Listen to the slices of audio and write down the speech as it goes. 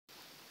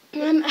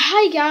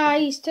Hi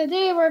guys,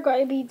 today we're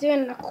going to be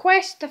doing a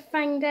quest to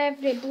find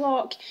every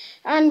block,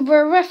 and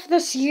we're with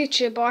this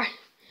YouTuber. Right.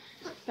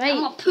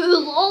 I'm a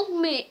pool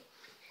log, mate.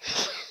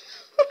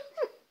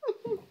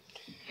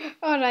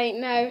 Alright,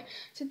 now,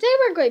 today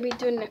we're going to be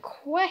doing a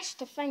quest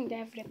to find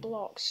every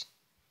blocks.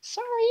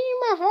 Sorry,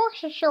 my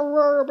voice is so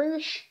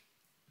rubbish.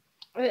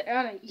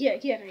 Alright, yeah,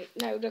 right,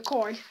 now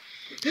record.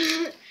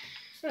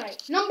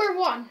 Right, number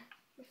 1,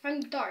 we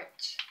found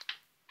dirt.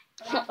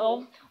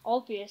 Oh,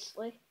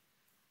 obviously.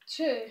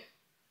 2.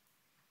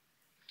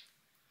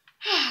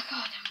 Oh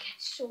god, I'm getting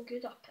so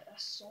good up at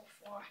this so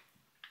far.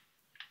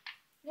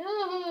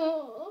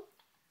 No.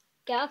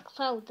 Get a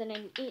cloud and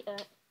then eat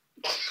it.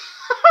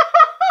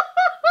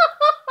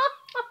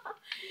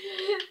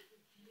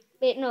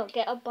 Wait, no,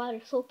 get a bar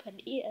of soap and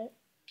eat it.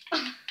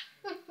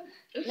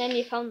 And then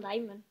you found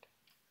diamond.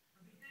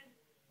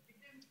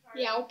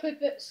 Yeah, I'll put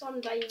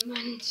some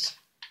diamonds.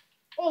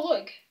 Oh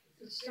look,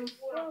 there's some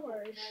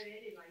flowers.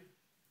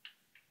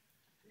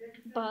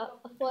 But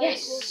I thought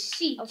Yes, it was,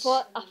 seeds. I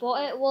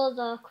thought it was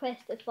a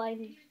quest to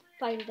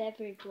find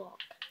every block.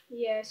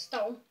 Yeah,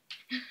 still.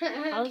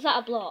 How is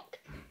that a block?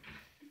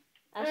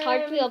 That's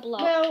hardly a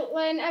block.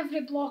 Well, in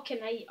every block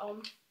an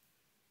item.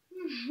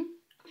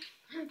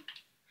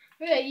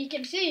 Yeah, you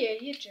can see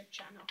your YouTube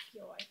channel if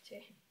you like to.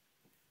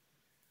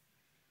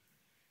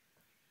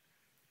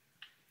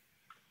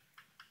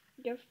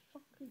 You're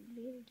fucking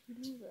weird, you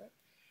know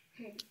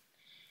that.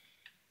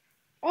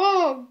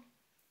 Oh,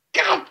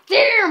 god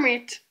damn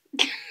it!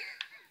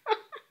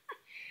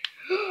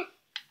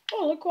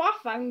 Oh, look what I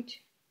found.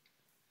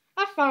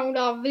 I found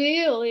a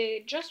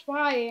village. Just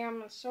why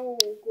I'm so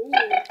good.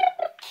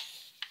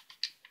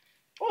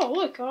 Oh,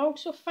 look, I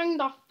also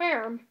found a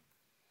farm.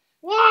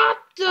 What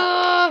the?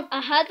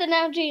 I had an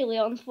LG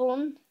Leon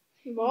phone.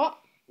 What?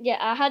 Yeah,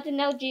 I had an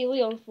LG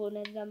Leon phone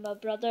and then my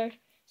brother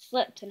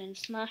slipped and then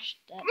smashed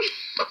it.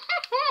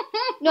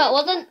 No, it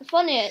wasn't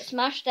funny, it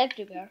smashed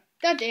everywhere.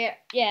 Did it?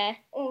 Yeah.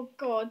 Oh,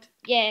 God.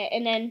 Yeah,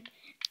 and then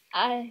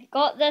I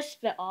got this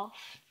bit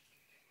off.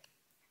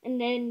 And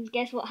then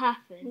guess what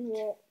happened?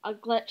 What? A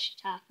glitch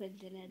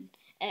happened and then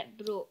it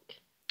broke.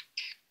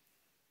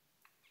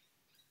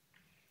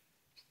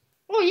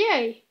 Oh,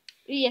 yay.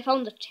 You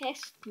found a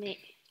chest, mate.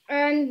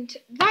 And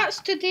that's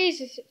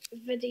today's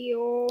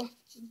video.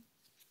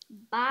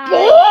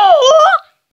 Bye.